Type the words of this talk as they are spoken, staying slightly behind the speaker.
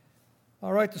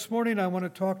All right, this morning I want to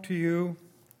talk to you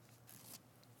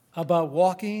about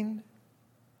walking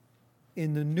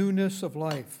in the newness of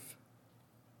life.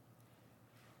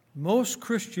 Most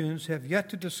Christians have yet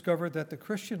to discover that the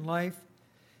Christian life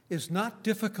is not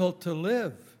difficult to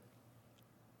live.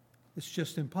 It's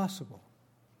just impossible.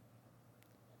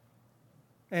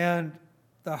 And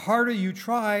the harder you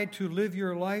try to live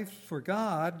your life for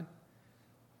God,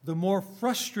 the more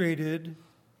frustrated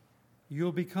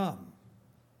you'll become.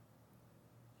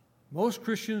 Most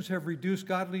Christians have reduced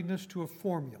godliness to a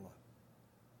formula.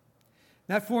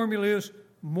 That formula is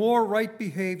more right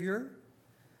behavior,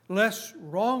 less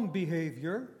wrong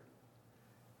behavior,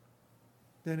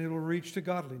 then it'll reach to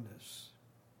godliness.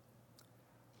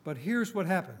 But here's what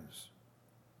happens.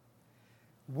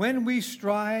 When we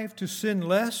strive to sin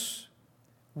less,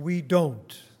 we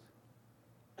don't.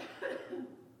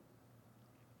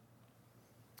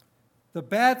 The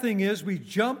bad thing is we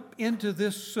jump into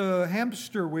this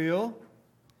hamster wheel,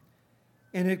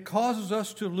 and it causes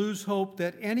us to lose hope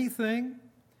that anything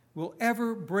will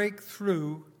ever break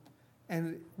through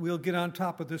and we'll get on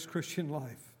top of this Christian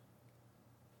life.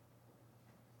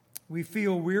 We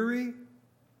feel weary.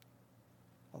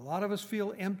 A lot of us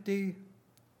feel empty.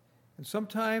 And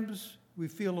sometimes we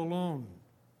feel alone.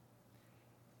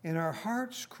 And our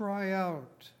hearts cry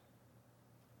out,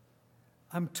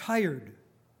 I'm tired.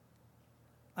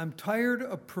 I'm tired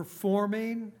of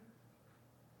performing.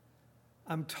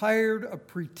 I'm tired of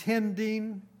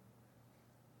pretending.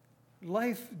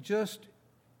 Life just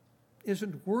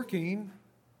isn't working,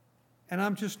 and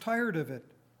I'm just tired of it.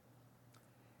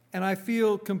 And I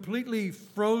feel completely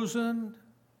frozen,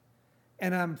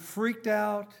 and I'm freaked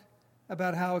out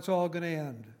about how it's all going to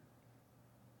end.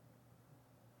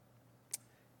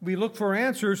 We look for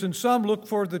answers, and some look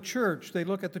for the church. They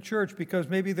look at the church because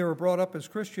maybe they were brought up as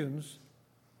Christians.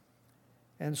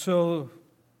 And so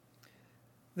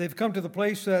they've come to the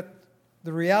place that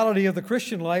the reality of the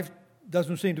Christian life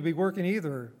doesn't seem to be working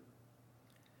either.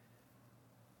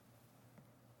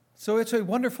 So it's a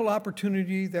wonderful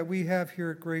opportunity that we have here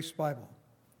at Grace Bible.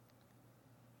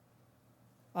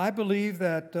 I believe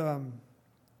that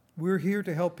we're here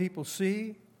to help people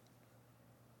see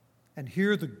and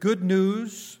hear the good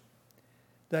news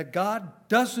that God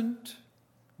doesn't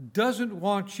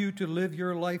want you to live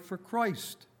your life for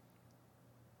Christ.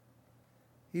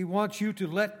 He wants you to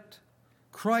let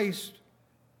Christ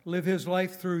live his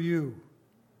life through you.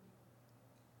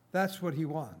 That's what he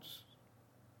wants.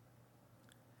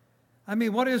 I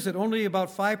mean, what is it? Only about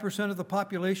 5% of the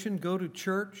population go to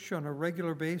church on a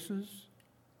regular basis?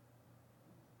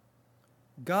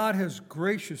 God has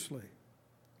graciously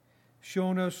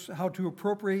shown us how to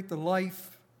appropriate the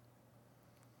life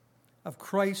of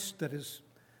Christ, that is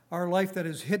our life that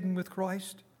is hidden with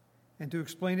Christ, and to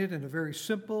explain it in a very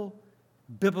simple,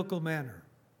 biblical manner.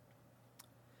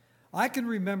 I can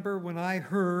remember when I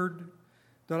heard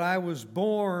that I was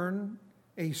born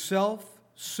a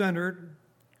self-centered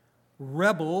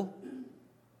rebel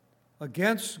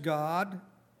against God,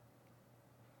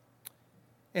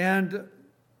 and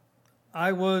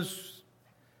I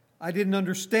didn't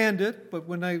understand it, but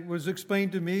when it was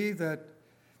explained to me that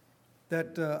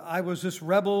I was this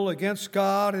rebel against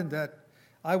God and that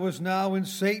I was now in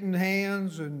Satan's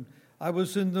hands and I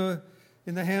was in the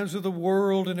hands of the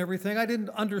world and everything, I didn't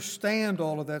understand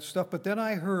all of that stuff. But then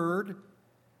I heard,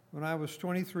 when I was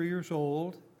 23 years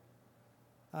old,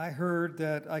 I heard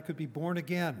that I could be born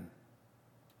again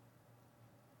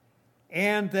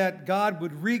and that God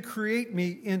would recreate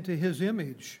me into his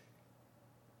image.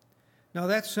 Now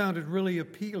that sounded really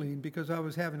appealing because I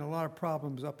was having a lot of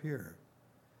problems up here.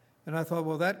 And I thought,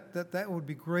 well, that would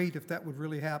be great if that would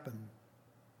really happen.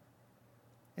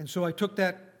 And so I took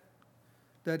that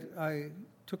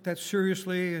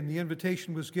seriously, and the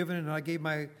invitation was given, and I gave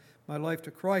my life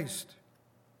to Christ.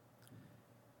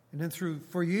 And then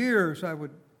for years I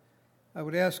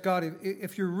would ask God,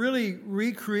 if you're really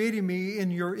recreating me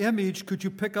in your image, could you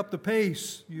pick up the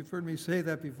pace? You've heard me say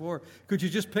that before. Could you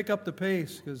just pick up the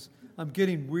pace? Because I'm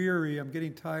getting weary, I'm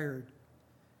getting tired.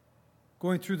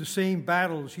 Going through the same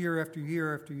battles year after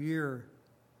year after year.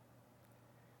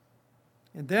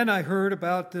 And then I heard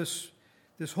about this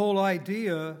whole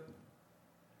idea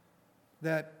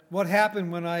that what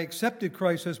happened when I accepted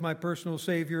Christ as my personal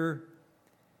Savior,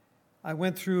 I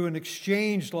went through an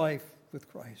exchange life with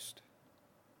Christ.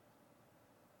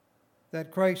 That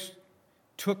Christ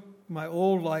took my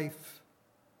old life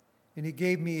and he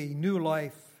gave me a new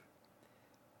life.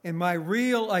 And my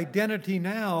real identity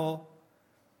now,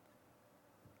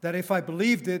 that if I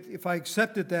believed it, if I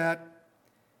accepted that,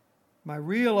 my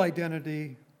real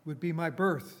identity would be my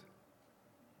birth.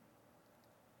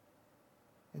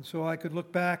 And so I could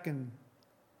look back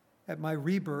at my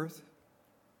rebirth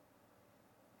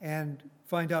and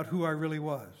find out who I really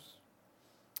was.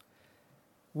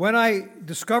 When I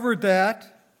discovered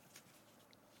that,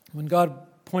 when God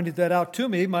pointed that out to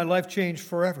me, my life changed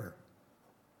forever.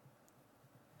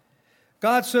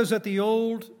 God says that the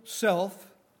old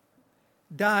self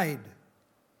died,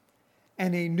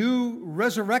 and a new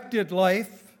resurrected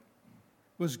life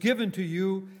was given to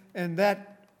you, and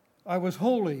that I was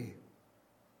holy.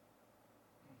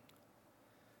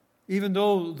 Even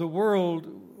though the world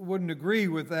wouldn't agree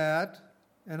with that,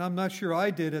 and I'm not sure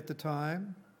I did at the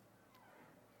time,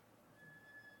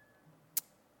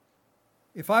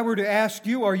 if I were to ask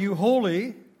you, are you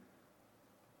holy?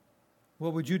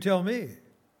 What would you tell me?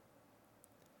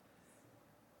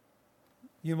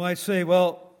 You might say,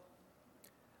 well,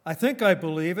 I think I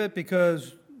believe it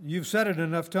because you've said it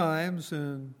enough times,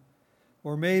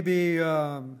 or maybe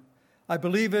I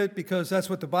believe it because that's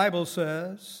what the Bible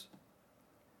says.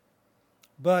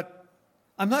 But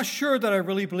I'm not sure that I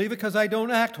really believe it because I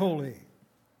don't act holy.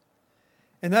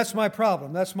 And that's my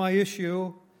problem. That's my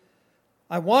issue.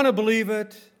 I want to believe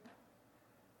it.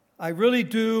 I really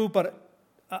do, but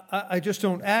I just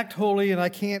don't act holy, and I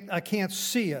can't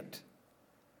see it.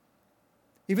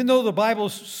 Even though the Bible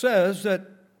says that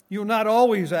you'll not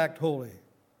always act holy,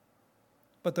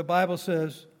 but the Bible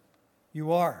says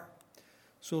you are.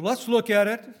 So let's look at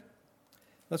it.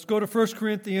 Let's go to 1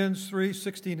 Corinthians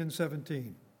 3:16 and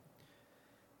 17.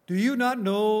 Do you not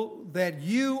know that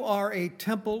you are a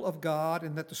temple of God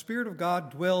and that the Spirit of God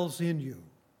dwells in you?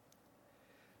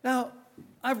 Now,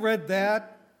 I've read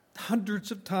that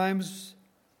hundreds of times,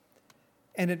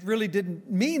 and it really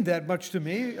didn't mean that much to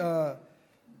me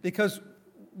because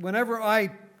whenever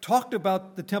I talked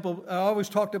about the temple, I always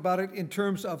talked about it in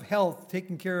terms of health,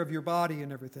 taking care of your body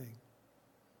and everything.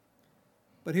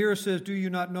 But here it says, do you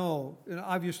not know? And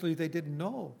obviously they didn't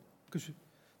know, because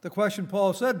the question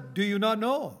Paul said, do you not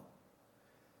know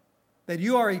that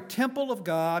you are a temple of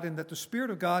God and that the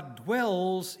Spirit of God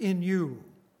dwells in you?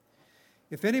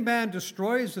 If any man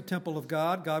destroys the temple of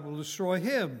God, God will destroy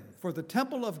him. For the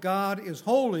temple of God is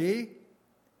holy,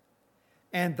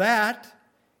 and that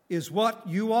is what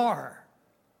you are.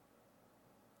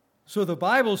 So the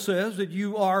Bible says that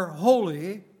you are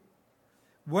holy.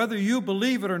 Whether you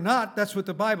believe it or not, that's what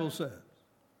the Bible says.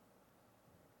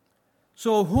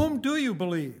 So whom do you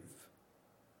believe?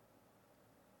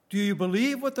 Do you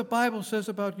believe what the Bible says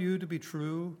about you to be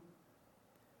true?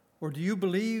 Or do you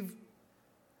believe,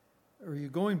 or are you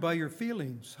going by your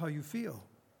feelings, how you feel?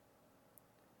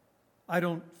 I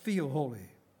don't feel holy.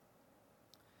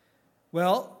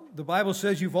 Well, the Bible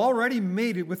says you've already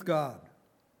made it with God.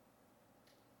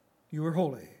 You are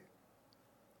holy.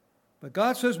 But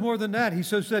God says more than that. He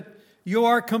says that you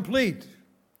are complete.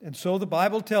 And so the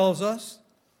Bible tells us,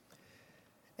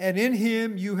 and in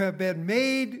him you have been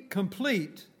made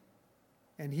complete,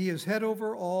 and he is head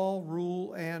over all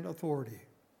rule and authority.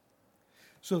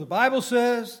 So the Bible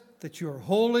says that you are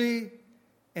holy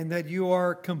and that you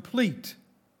are complete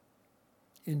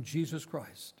in Jesus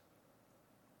Christ.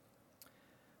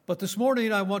 But this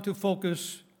morning I want to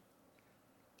focus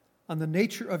on the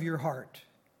nature of your heart.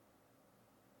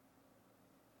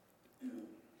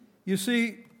 You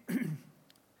see,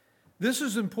 this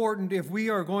is important if we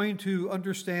are going to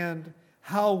understand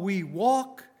how we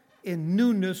walk in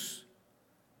newness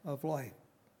of life.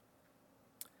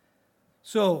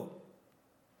 So,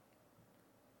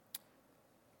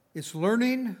 it's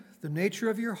learning the nature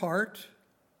of your heart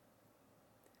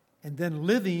and then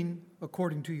living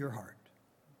according to your heart.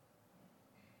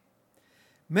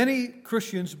 Many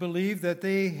Christians believe that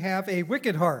they have a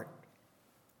wicked heart.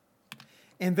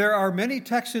 And there are many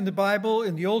texts in the Bible,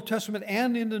 in the Old Testament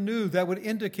and in the New, that would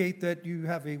indicate that you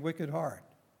have a wicked heart.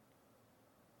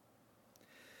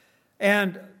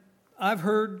 And I've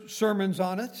heard sermons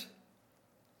on it.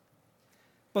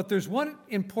 But there's one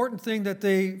important thing that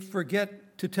they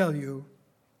forget to tell you,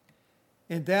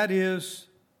 and that is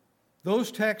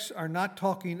those texts are not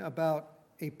talking about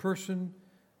a person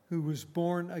who was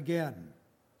born again.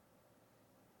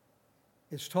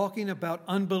 It's talking about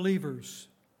unbelievers.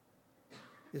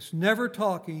 It's never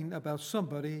talking about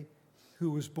somebody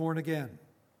who was born again.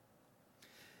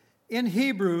 In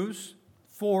Hebrews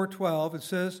 4:12, it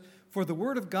says, "For the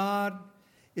word of God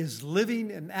is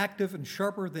living and active and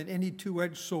sharper than any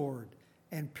two-edged sword,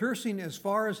 and piercing as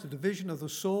far as the division of the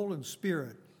soul and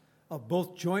spirit, of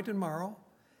both joint and marrow,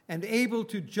 and able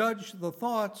to judge the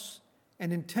thoughts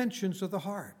and intentions of the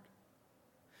heart."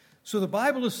 So the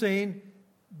Bible is saying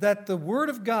that the Word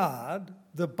of God,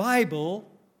 the Bible,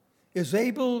 is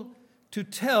able to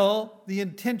tell the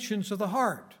intentions of the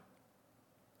heart.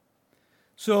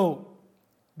 So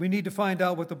we need to find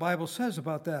out what the Bible says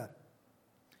about that.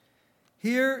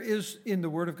 Here is in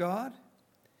the Word of God.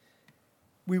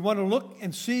 We want to look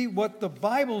and see what the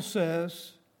Bible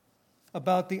says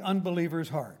about the unbeliever's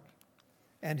heart.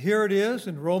 And here it is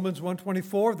in Romans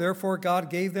 1:24, therefore God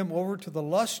gave them over to the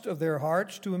lust of their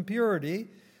hearts to impurity,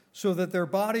 so that their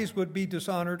bodies would be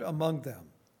dishonored among them.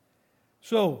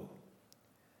 So,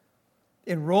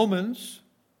 in Romans,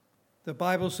 the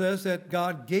Bible says that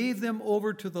God gave them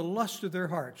over to the lust of their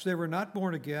hearts. They were not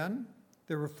born again.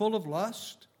 They were full of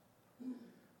lust.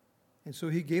 And so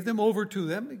he gave them over to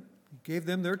them. He gave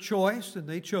them their choice, and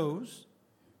they chose.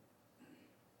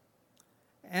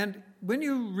 And when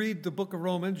you read the book of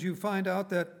Romans, you find out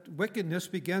that wickedness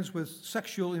begins with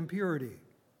sexual impurity.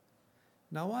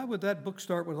 Now, why would that book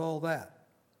start with all that?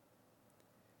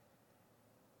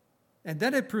 And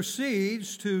then it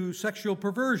proceeds to sexual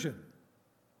perversion.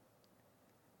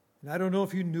 And I don't know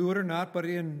if you knew it or not, but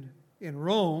in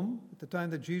Rome, at the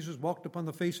time that Jesus walked upon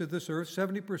the face of this earth,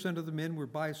 70% of the men were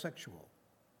bisexual.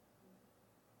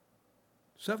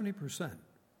 70%.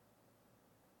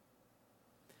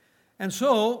 And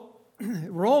so,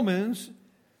 Romans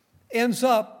ends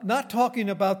up not talking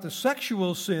about the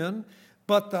sexual sin,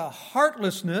 but the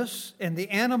heartlessness and the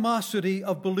animosity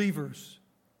of believers,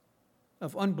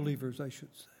 of unbelievers, I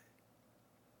should say.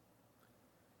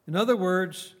 In other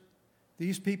words,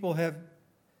 these people have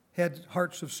had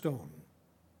hearts of stone.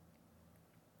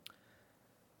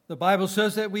 The Bible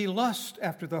says that we lust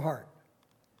after the heart.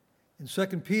 In 2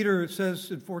 Peter, it says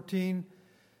in 14,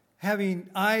 having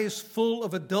eyes full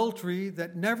of adultery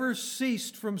that never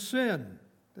ceased from sin.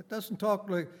 That doesn't talk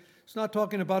like, it's not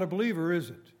talking about a believer,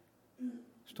 is it?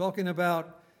 It's talking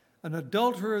about an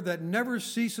adulterer that never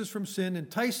ceases from sin,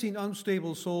 enticing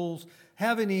unstable souls,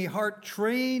 having a heart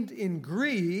trained in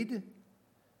greed,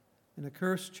 and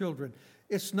accursed children.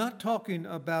 It's not talking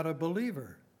about a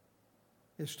believer.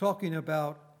 It's talking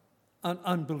about an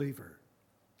unbeliever.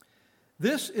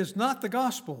 This is not the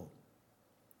gospel.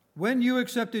 When you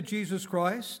accepted Jesus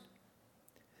Christ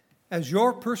as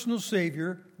your personal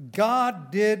Savior,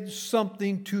 God did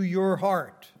something to your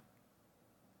heart.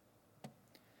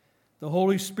 The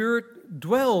Holy Spirit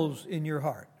dwells in your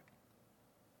heart.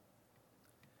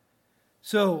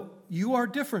 So you are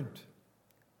different.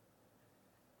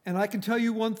 And I can tell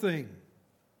you one thing,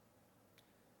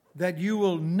 that you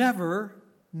will never,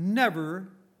 never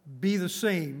be the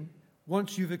same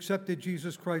once you've accepted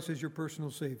Jesus Christ as your personal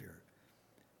Savior.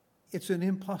 It's an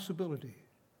impossibility.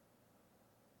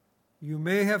 You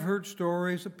may have heard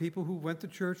stories of people who went to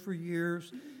church for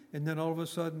years and then all of a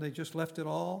sudden they just left it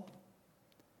all.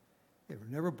 They were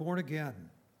never born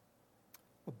again.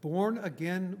 A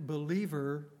born-again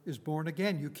believer is born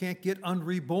again. You can't get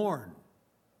unreborn.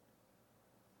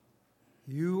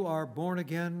 You are born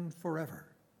again forever.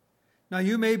 Now,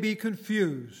 you may be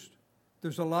confused.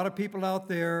 There's a lot of people out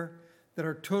there that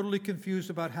are totally confused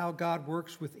about how God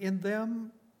works within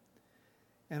them.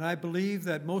 And I believe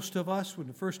that most of us, when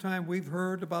the first time we've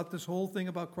heard about this whole thing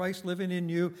about Christ living in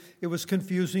you, it was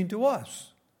confusing to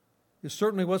us. It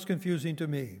certainly was confusing to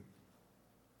me.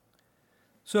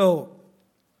 So,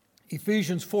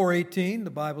 Ephesians 4:18,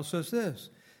 the Bible says this,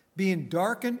 being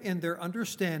darkened in their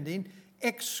understanding,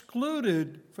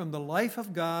 excluded from the life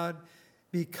of God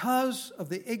because of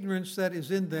the ignorance that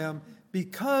is in them,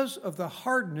 because of the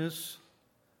hardness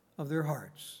of their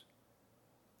hearts.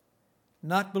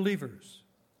 Not believers.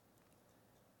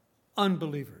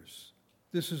 Unbelievers.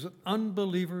 This is an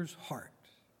unbeliever's heart.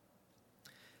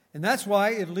 And that's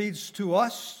why it leads to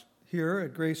us here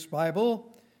at Grace Bible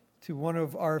to one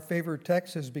of our favorite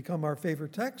texts, has become our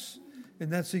favorite text,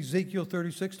 and that's Ezekiel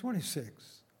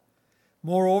 36:26.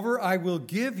 Moreover, I will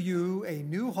give you a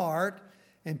new heart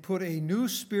and put a new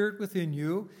spirit within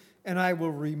you, and I will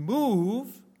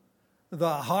remove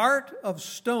the heart of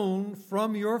stone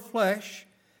from your flesh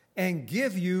and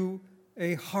give you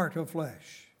a heart of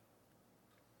flesh.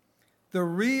 The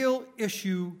real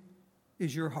issue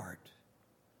is your heart.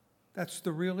 That's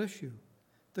the real issue,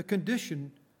 the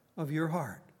condition of your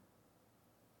heart.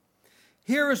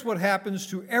 Here is what happens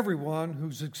to everyone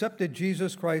who's accepted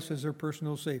Jesus Christ as their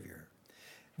personal Savior.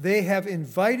 They have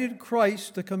invited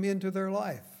Christ to come into their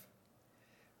life.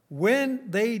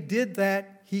 When they did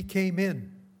that, He came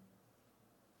in.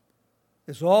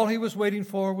 As all He was waiting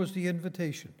for was the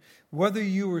invitation. Whether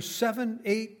you were 7,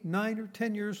 8, 9, or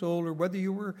 10 years old, or whether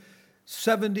you were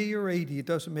 70 or 80, it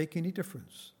doesn't make any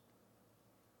difference.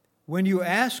 When you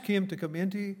ask Him to come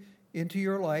into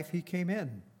your life, He came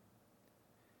in.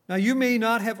 Now, you may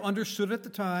not have understood at the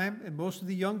time, and most of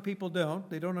the young people don't.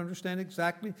 They don't understand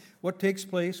exactly what takes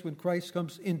place when Christ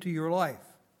comes into your life.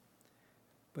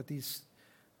 But these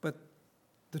But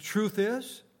the truth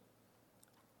is,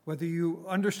 whether you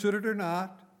understood it or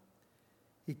not,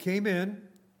 he came in,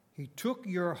 he took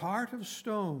your heart of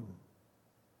stone,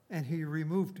 and he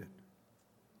removed it.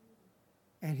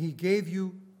 And he gave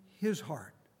you his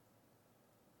heart.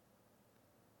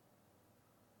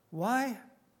 Why?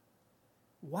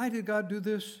 Why did God do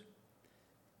this?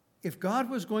 If God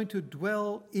was going to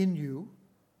dwell in you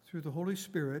through the Holy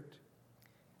Spirit,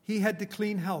 he had to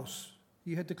clean house.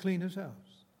 He had to clean his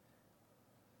house.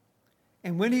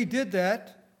 And when he did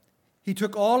that, he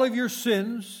took all of your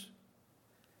sins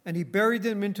and he buried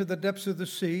them into the depths of the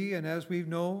sea. And as we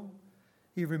know,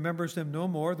 he remembers them no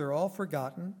more. They're all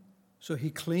forgotten. So he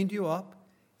cleaned you up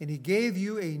and he gave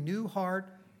you a new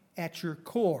heart at your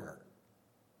core.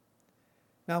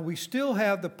 Now, we still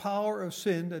have the power of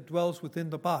sin that dwells within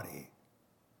the body.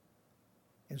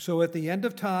 And so at the end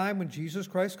of time, when Jesus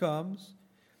Christ comes,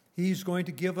 he's going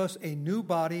to give us a new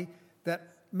body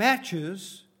that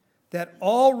matches that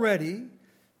already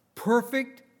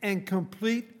perfect and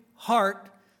complete heart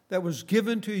that was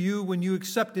given to you when you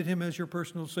accepted him as your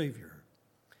personal Savior.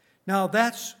 Now,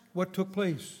 that's what took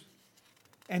place.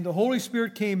 And the Holy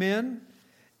Spirit came in,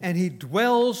 and he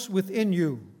dwells within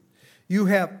you. You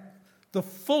have the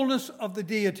fullness of the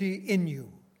deity in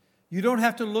you. You don't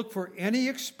have to look for any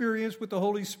experience with the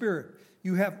Holy Spirit.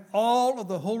 You have all of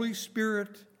the Holy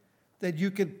Spirit that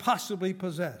you can possibly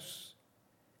possess.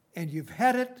 And you've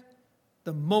had it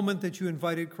the moment that you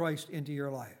invited Christ into your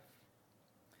life.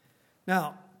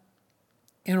 Now,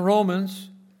 in Romans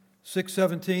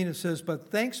 6:17, it says,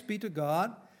 "But thanks be to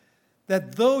God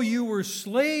that though you were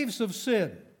slaves of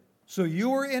sin," so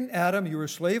you were in Adam, you were a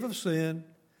slave of sin,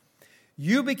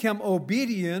 "you become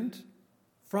obedient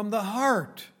from the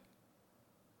heart."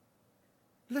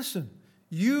 Listen,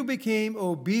 you became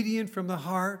obedient from the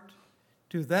heart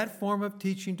to that form of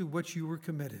teaching to which you were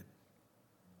committed.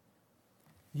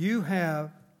 You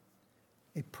have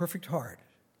a perfect heart.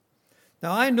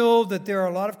 Now, I know that there are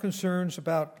a lot of concerns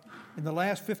about, in the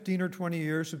last 15 or 20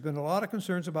 years, there have been a lot of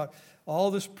concerns about all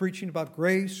this preaching about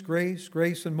grace, grace,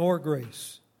 grace, and more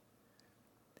grace.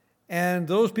 And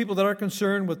those people that are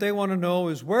concerned, what they want to know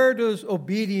is, where does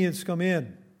obedience come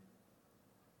in?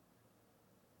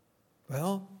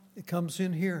 Well, it comes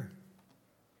in here.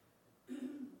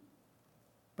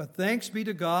 But thanks be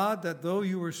to God that though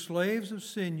you were slaves of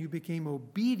sin, you became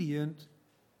obedient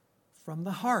from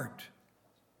the heart.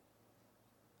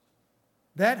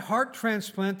 That heart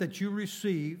transplant that you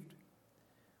received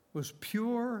was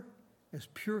pure as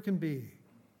pure can be.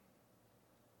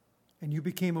 And you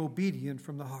became obedient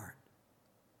from the heart.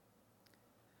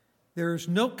 There is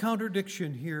no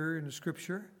contradiction here in the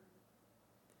Scripture.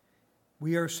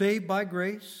 We are saved by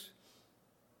grace.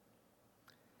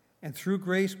 And through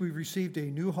grace, we received a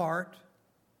new heart.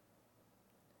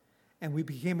 And we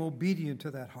became obedient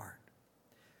to that heart.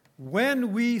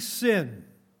 When we sin,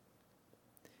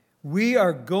 we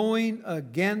are going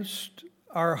against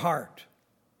our heart.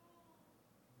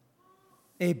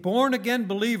 A born-again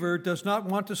believer does not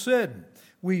want to sin.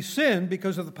 We sin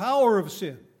because of the power of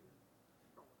sin.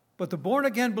 But the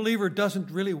born-again believer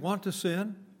doesn't really want to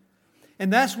sin.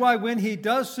 And that's why when he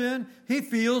does sin, he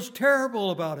feels terrible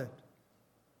about it.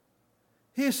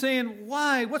 He's saying,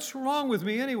 why? What's wrong with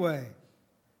me anyway?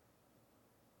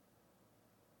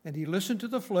 And he listened to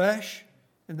the flesh,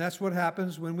 and that's what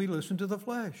happens when we listen to the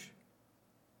flesh.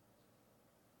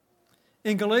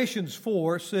 In Galatians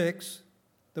 4:6,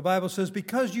 the Bible says,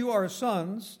 "Because you are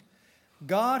sons,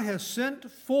 God has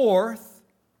sent forth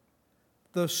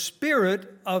the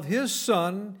Spirit of His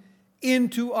Son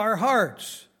into our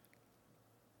hearts."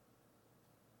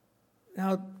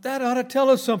 Now, that ought to tell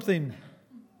us something.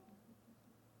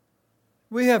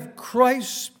 We have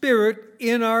Christ's Spirit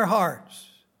in our hearts.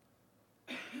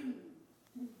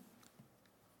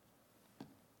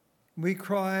 We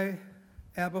cry,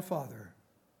 "Abba, Father."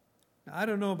 Now, I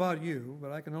don't know about you,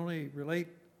 but I can only relate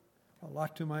a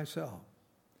lot to myself.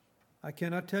 I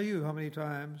cannot tell you how many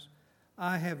times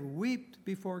I have wept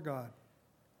before God,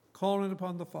 calling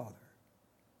upon the Father.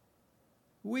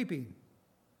 Weeping.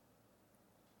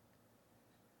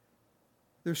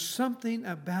 There's something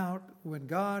about when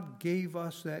God gave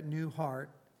us that new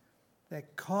heart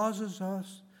that causes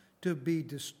us to be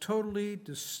totally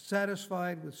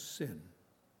dissatisfied with sin.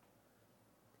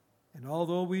 And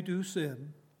although we do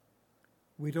sin,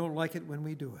 we don't like it when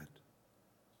we do it.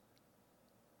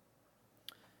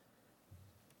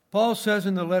 Paul says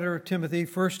in the letter of Timothy,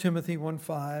 1 Timothy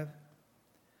 1:5,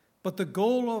 "But the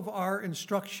goal of our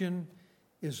instruction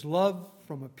is love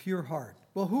from a pure heart."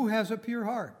 Well, who has a pure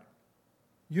heart?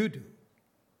 You do.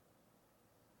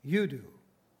 You do.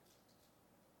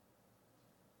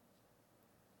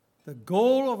 The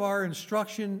goal of our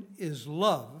instruction is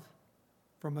love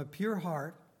from a pure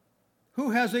heart.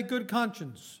 Who has a good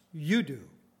conscience? You do.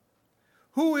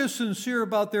 Who is sincere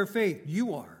about their faith?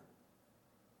 You are.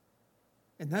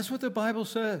 And that's what the Bible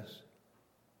says.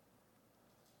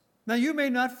 Now, you may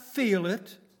not feel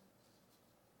it,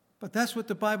 but that's what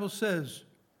the Bible says.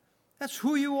 That's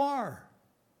who you are.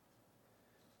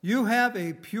 You have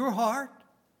a pure heart,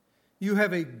 you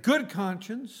have a good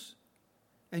conscience,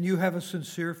 and you have a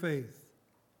sincere faith.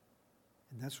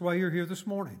 And that's why you're here this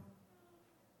morning.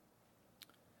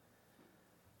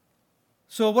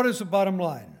 So what is the bottom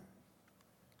line?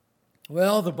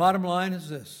 Well, the bottom line is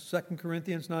this, 2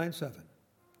 Corinthians 9:7.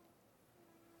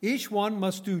 Each one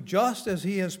must do just as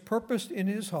he has purposed in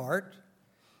his heart,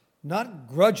 not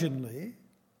grudgingly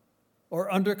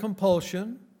or under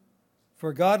compulsion,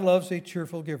 for God loves a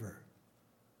cheerful giver.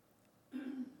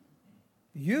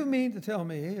 You mean to tell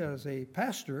me, as a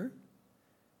pastor,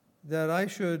 that I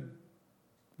should,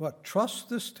 trust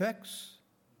this text?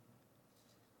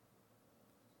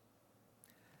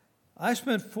 I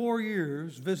spent 4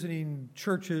 years visiting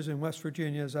churches in West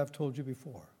Virginia, as I've told you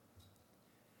before.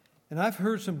 And I've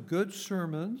heard some good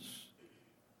sermons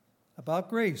about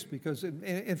grace, because,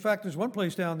 in fact, there's one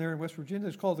place down there in West Virginia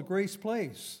that's called the Grace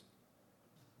Place.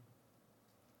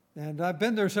 And I've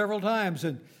been there several times,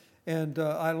 and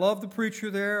I love the preacher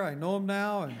there. I know him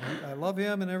now, and I love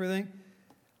him and everything.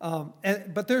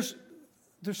 But there's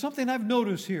something I've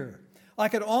noticed here. I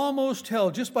could almost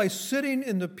tell, just by sitting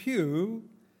in the pew,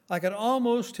 I could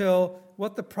almost tell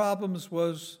what the problems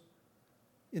was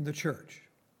in the church.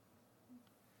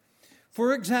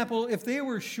 For example, if they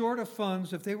were short of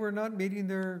funds, if they were not meeting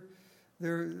their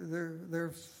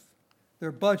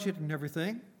budget and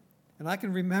everything, and I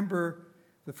can remember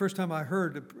the first time I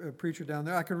heard a preacher down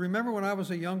there, I can remember when I was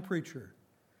a young preacher,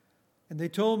 and they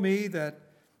told me that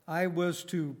I was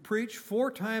to preach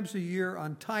 4 times a year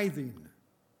on tithing.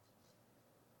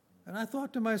 And I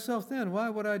thought to myself then, why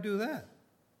would I do that?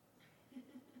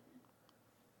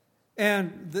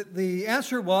 And the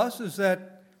answer is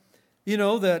that,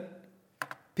 that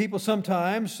people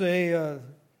sometimes say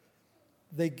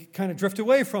they kind of drift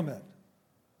away from it.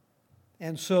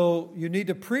 And so you need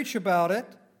to preach about it.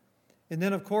 And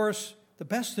then, of course, the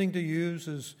best thing to use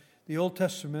is the Old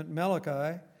Testament,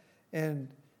 Malachi, and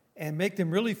make them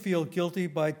really feel guilty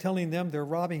by telling them they're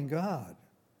robbing God.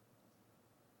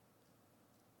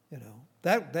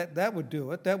 That would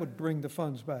do it. That would bring the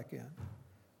funds back in.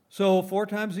 So 4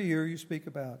 times a year you speak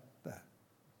about that.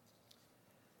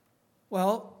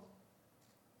 Well,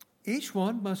 each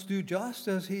one must do just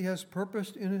as he has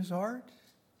purposed in his heart.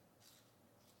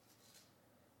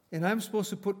 And I'm supposed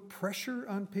to put pressure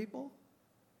on people.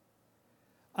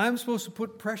 I'm supposed to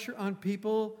put pressure on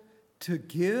people to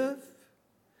give.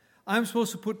 I'm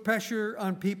supposed to put pressure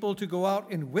on people to go out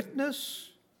and witness.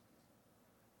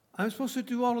 I'm supposed to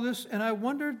do all of this, and I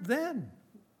wondered then,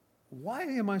 why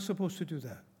am I supposed to do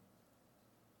that?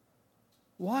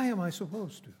 Why am I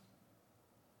supposed to?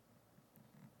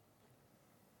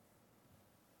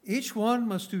 Each one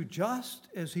must do just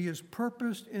as he has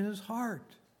purposed in his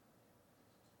heart,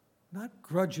 not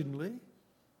grudgingly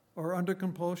or under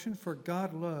compulsion, for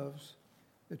God loves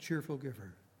a cheerful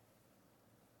giver.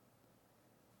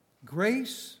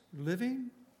 Grace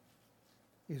living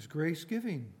is grace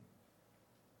giving.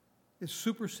 It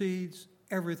supersedes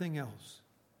everything else.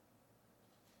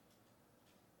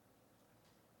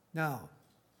 Now,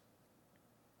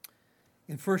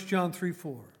 in 1 John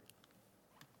 3:4,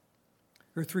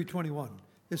 or 3:21,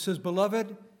 it says,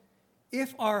 "Beloved,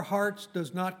 if our hearts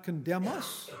does not condemn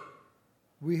us,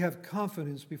 we have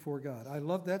confidence before God." I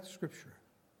love that scripture.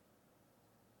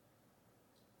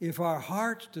 If our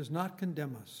heart does not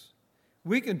condemn us,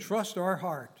 we can trust our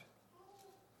heart.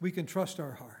 We can trust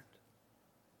our heart.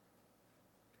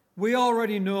 We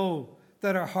already know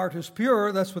that our heart is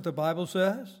pure. That's what the Bible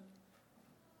says.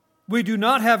 We do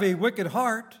not have a wicked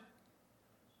heart.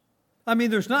 I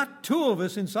mean, there's not 2 of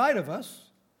us inside of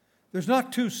us. There's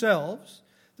not 2 selves.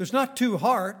 There's not 2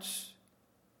 hearts.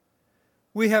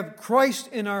 We have Christ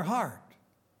in our heart.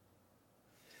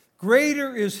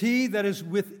 Greater is he that is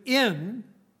within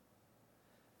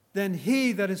than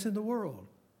he that is in the world.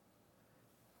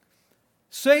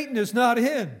 Satan is not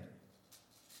in.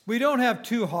 We don't have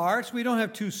 2 hearts. We don't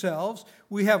have 2 selves.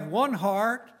 We have one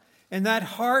heart, and that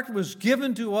heart was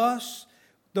given to us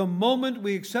the moment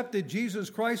we accepted Jesus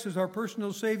Christ as our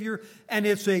personal Savior, and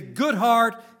it's a good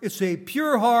heart, it's a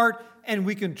pure heart, and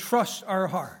we can trust our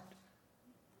heart.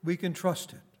 We can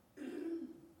trust it.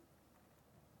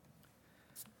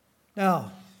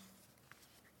 Now,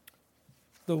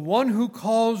 the one who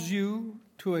calls you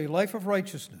to a life of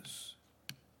righteousness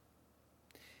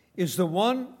is the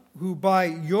one who by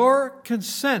your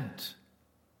consent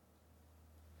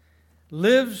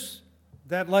lives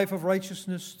that life of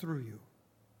righteousness through you.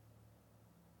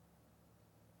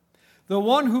 The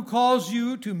one who calls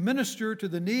you to minister to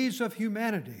the needs of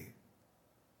humanity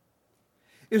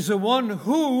is the one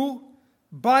who,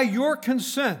 by your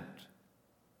consent,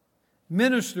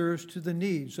 ministers to the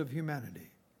needs of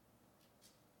humanity.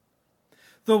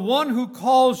 The one who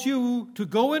calls you to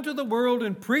go into the world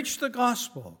and preach the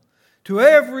gospel to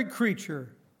every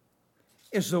creature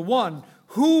is the one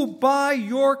who, by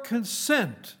your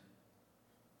consent,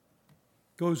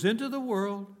 goes into the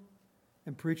world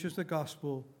and preaches the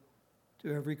gospel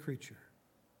to every creature.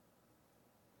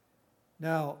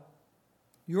 Now,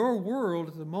 your world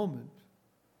at the moment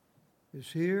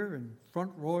is here in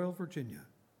Front Royal, Virginia.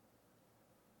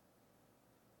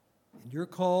 And you're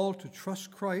called to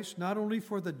trust Christ not only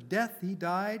for the death He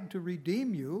died to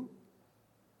redeem you,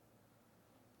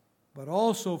 but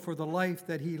also for the life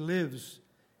that He lives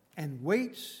and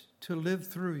waits to live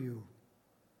through you.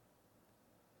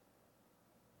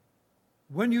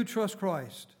 When you trust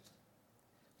Christ,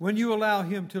 when you allow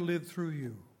Him to live through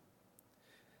you,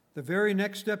 the very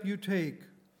next step you take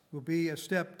will be a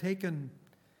step taken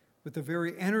with the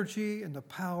very energy and the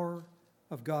power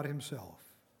of God Himself.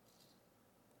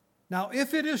 Now,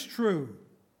 if it is true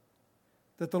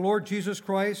that the Lord Jesus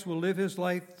Christ will live His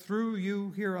life through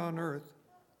you here on earth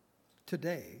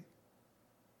today,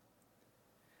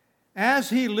 as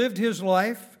He lived His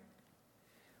life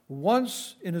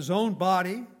once in His own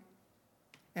body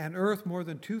and earth more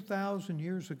than 2,000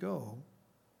 years ago,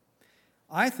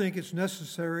 I think it's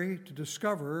necessary to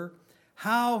discover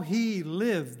how He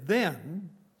lived then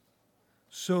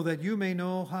so that you may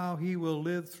know how He will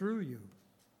live through you.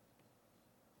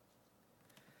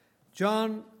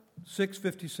 John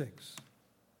 6:56.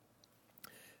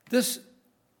 This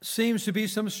seems to be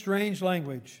some strange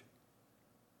language.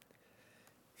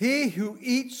 He who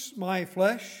eats my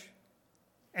flesh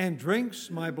and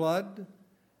drinks my blood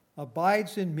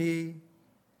abides in me,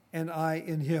 and I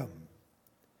in him.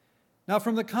 Now,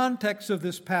 from the context of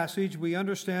this passage, we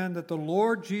understand that the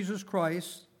Lord Jesus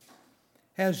Christ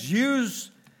has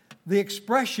used the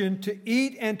expression to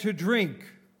eat and to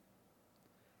drink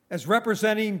as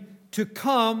representing to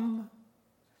come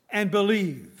and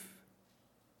believe.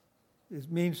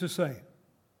 It means the same.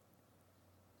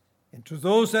 And to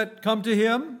those that come to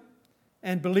Him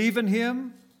and believe in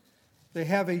Him, they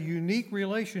have a unique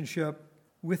relationship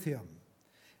with Him.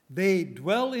 They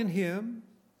dwell in Him,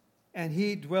 and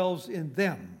He dwells in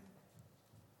them.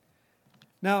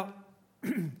 Now,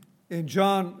 in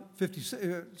John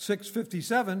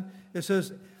 6:57, it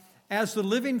says, "As the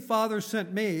living Father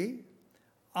sent me,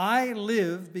 I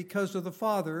live because of the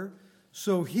Father,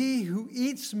 so he who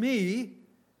eats me,"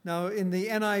 now in the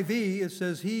NIV it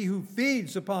says, "he who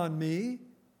feeds upon me,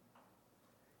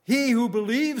 he who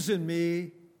believes in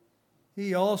me,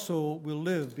 he also will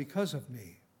live because of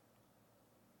me."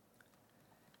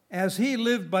 As He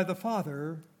lived by the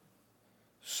Father,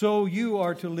 so you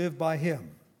are to live by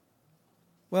Him.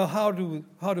 Well, how do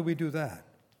we do that?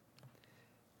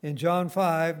 In John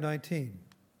 5:19,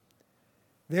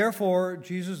 "Therefore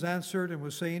Jesus answered and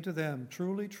was saying to them,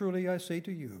 Truly, truly, I say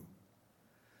to you,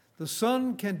 the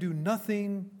Son can do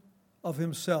nothing of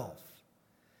Himself,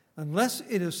 unless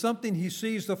it is something He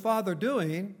sees the Father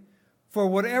doing. For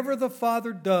whatever the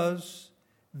Father does,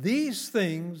 these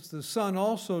things the Son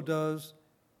also does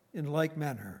in like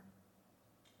manner."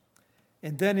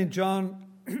 And then in John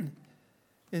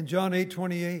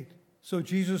 8:28, "So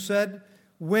Jesus said,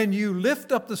 When you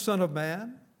lift up the Son of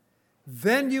Man,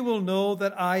 then you will know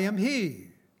that I am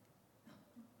He.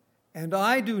 And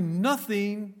I do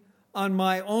nothing on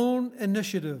my own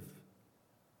initiative,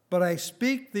 but I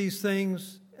speak these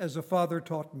things as the Father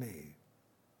taught me."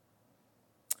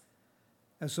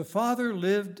 As the Father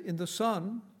lived in the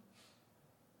Son,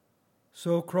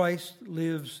 so Christ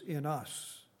lives in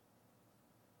us.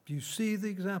 Do you see the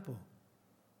example?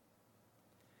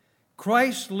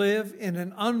 Christ lived in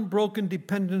an unbroken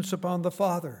dependence upon the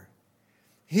Father.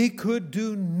 He could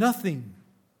do nothing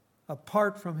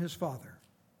apart from His Father.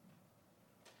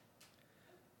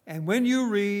 And when you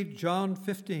read John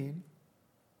 15,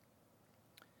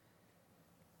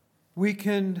 we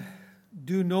can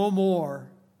do no more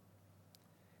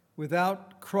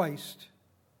without Christ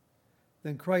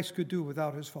than Christ could do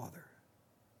without His Father.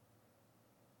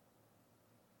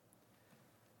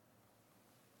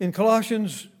 In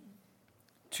Colossians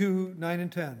 2:9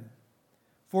 and 10,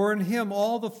 "For in Him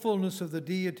all the fullness of the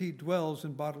deity dwells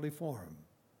in bodily form.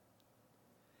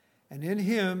 And in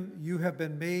Him you have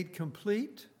been made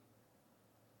complete,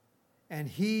 and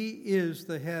He is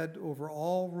the head over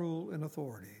all rule and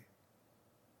authority.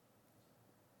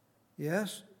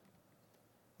 Yes,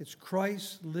 it's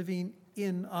Christ living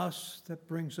in us that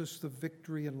brings us the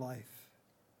victory in life.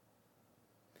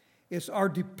 It's our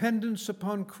dependence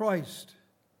upon Christ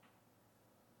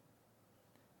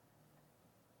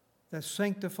that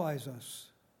sanctifies us.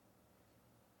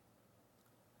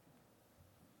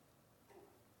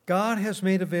 God has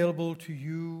made available to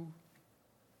you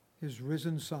His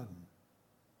risen Son.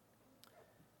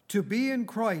 To be in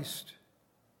Christ,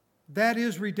 that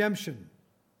is redemption.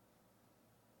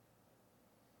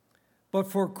 But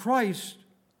for Christ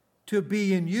to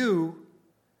be in you,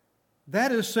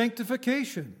 that is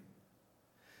sanctification.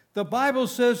 The Bible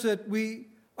says that we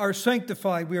are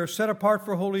sanctified, we are set apart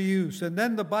for holy use. And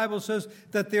then the Bible says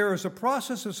that there is a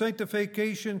process of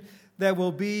sanctification that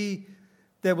will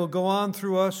go on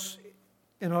through us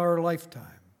in our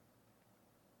lifetime.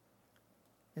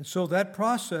 And so that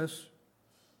process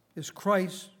is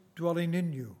Christ dwelling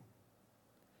in you.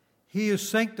 He is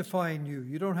sanctifying you.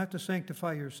 You don't have to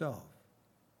sanctify yourself.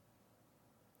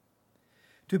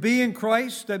 To be in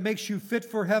Christ, that makes you fit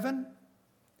for heaven.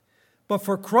 But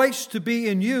for Christ to be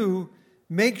in you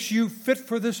makes you fit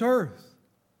for this earth.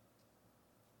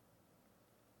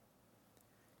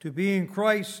 To be in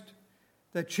Christ,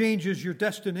 that changes your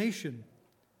destination.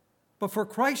 But for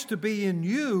Christ to be in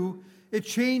you, it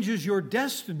changes your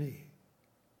destiny.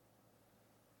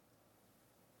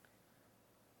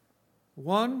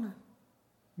 One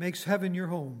makes heaven your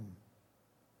home.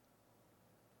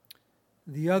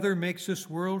 The other makes this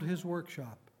world his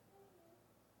workshop.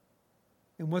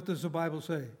 And what does the Bible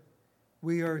say?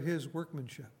 We are His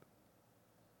workmanship.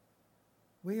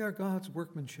 We are God's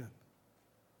workmanship.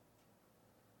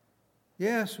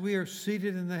 Yes, we are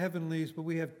seated in the heavenlies, but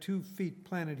we have 2 feet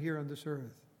planted here on this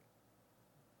earth.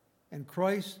 And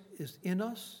Christ is in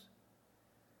us,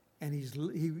 and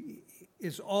He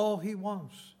is all He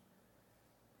wants,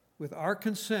 with our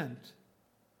consent,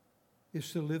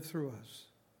 is to live through us.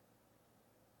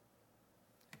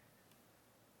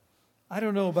 I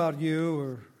don't know about you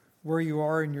or where you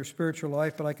are in your spiritual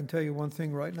life, but I can tell you one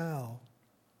thing right now,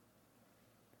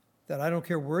 that I don't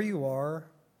care where you are,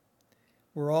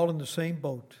 we're all in the same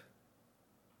boat.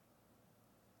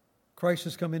 Christ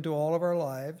has come into all of our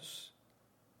lives.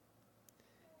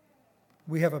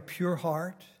 We have a pure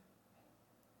heart.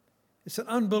 It's an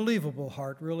unbelievable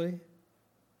heart, really.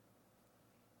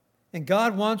 And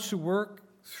God wants to work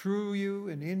through you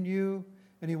and in you,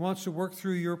 and He wants to work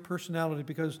through your personality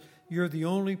because you're the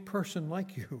only person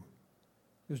like you.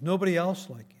 There's nobody else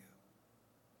like you.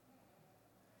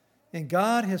 And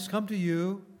God has come to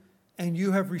you, and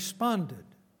you have responded.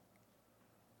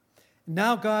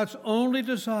 Now God's only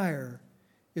desire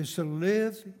is to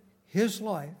live His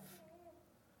life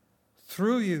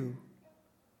through you.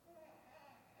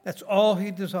 That's all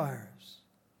He desires.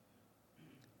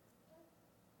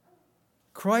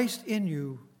 Christ in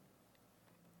you,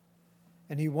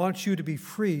 and He wants you to be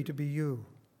free to be you.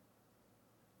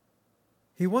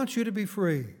 He wants you to be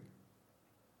free.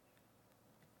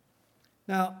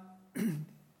 Now,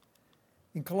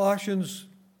 in Colossians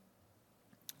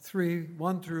 3,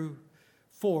 1 through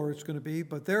 4, it's going to be,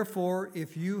 therefore,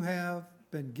 if you have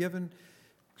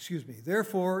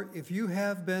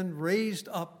been raised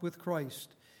up with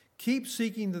Christ, keep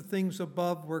seeking the things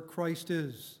above where Christ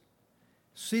is,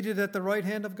 seated at the right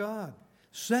hand of God.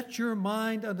 Set your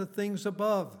mind on the things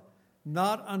above,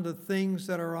 not on the things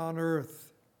that are on earth.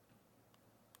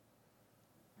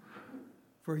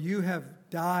 For you have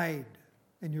died,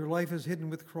 and your life is hidden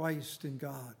with Christ in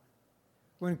God.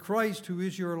 When Christ, who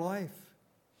is your life,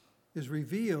 is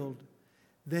revealed,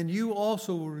 then you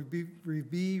also will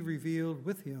be revealed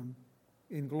with Him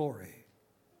in glory.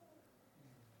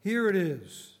 Here it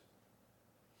is.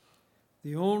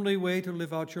 The only way to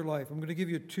live out your life. I'm going to give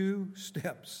you 2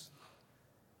 steps.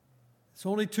 It's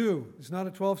only 2. It's not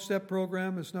a 12-step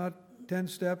program. It's not 10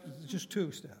 steps. It's just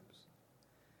 2 steps.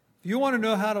 If you want to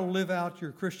know how to live out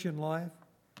your Christian life,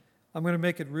 I'm going to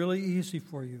make it really easy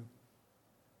for you.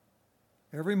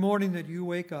 Every morning that you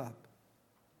wake up,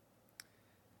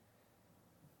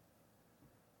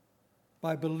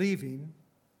 by believing,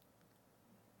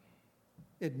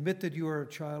 admit that you are a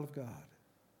child of God,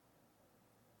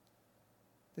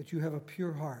 that you have a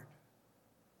pure heart,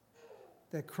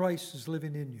 that Christ is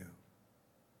living in you.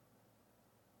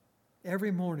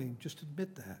 Every morning, just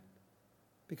admit that,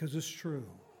 because it's true.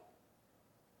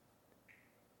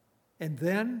 And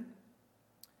then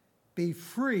be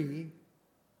free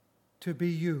to be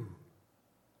you.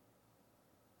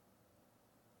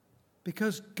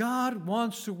 Because God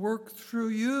wants to work through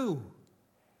you.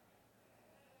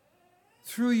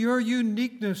 through your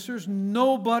uniqueness, there's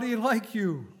nobody like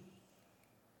you.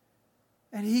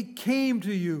 And he came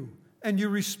to you, and you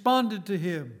responded to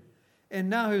him. And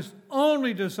now his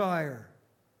only desire,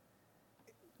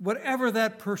 whatever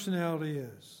that personality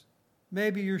is,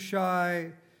 maybe you're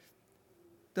shy,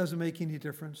 doesn't make any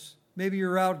difference. Maybe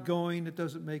you're outgoing, it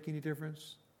doesn't make any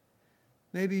difference.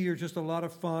 Maybe you're just a lot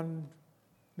of fun.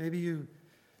 Maybe you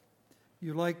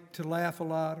like to laugh a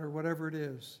lot, or whatever it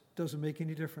is. Doesn't make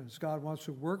any difference. God wants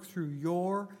to work through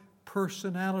your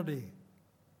personality.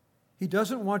 He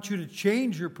doesn't want you to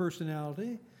change your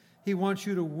personality. He wants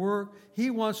to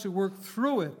work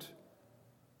through it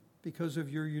because of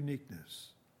your uniqueness.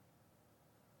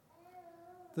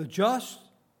 The just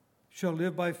shall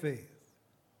live by faith.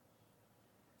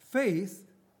 Faith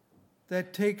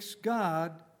that takes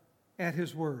God at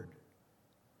his word.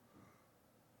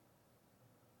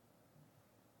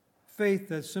 Faith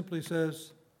that simply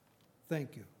says,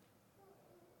 thank you.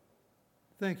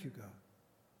 Thank you, God.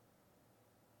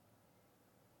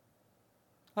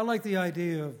 I like the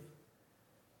idea of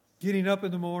getting up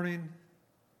in the morning,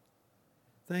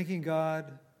 thanking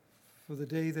God for the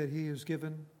day that he has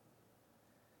given,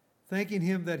 thanking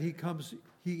him that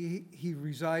he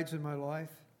resides in my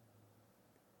life,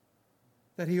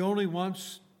 that he only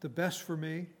wants the best for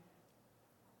me,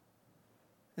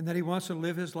 and that he wants to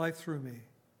live his life through me.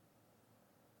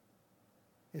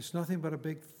 It's nothing but a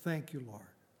big thank you, Lord.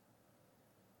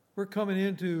 We're coming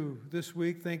into this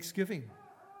week Thanksgiving.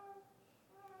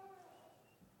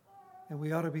 And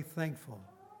we ought to be thankful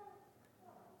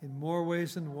in more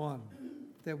ways than one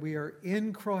that we are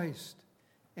in Christ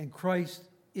and Christ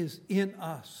is in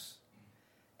us.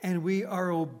 And we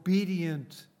are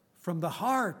obedient from the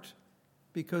heart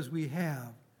because we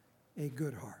have a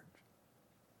good heart.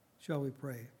 Shall we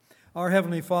pray? Our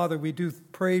Heavenly Father, we do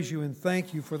praise you and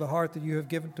thank you for the heart that you have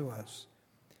given to us.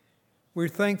 We're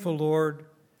thankful, Lord,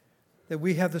 that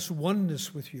we have this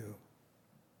oneness with you,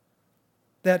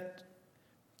 that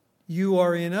you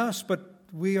are in us, but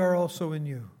we are also in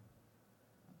you.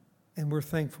 And we're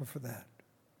thankful for that.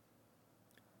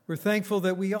 We're thankful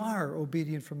that we are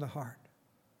obedient from the heart.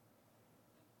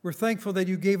 We're thankful that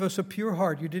you gave us a pure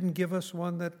heart. You didn't give us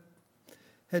one that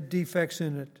had defects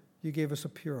in it. You gave us a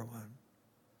pure one.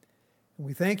 And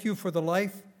we thank you for the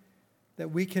life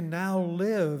that we can now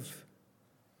live.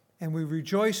 And we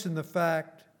rejoice in the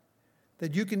fact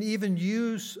that you can even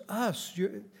use us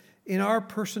in our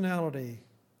personality.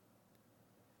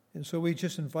 And so we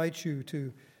just invite you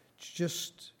to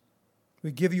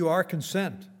we give you our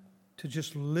consent to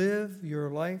just live your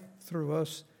life through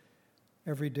us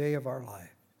every day of our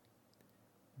life.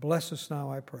 Bless us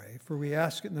now, I pray, for we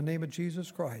ask it in the name of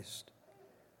Jesus Christ.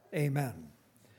 Amen.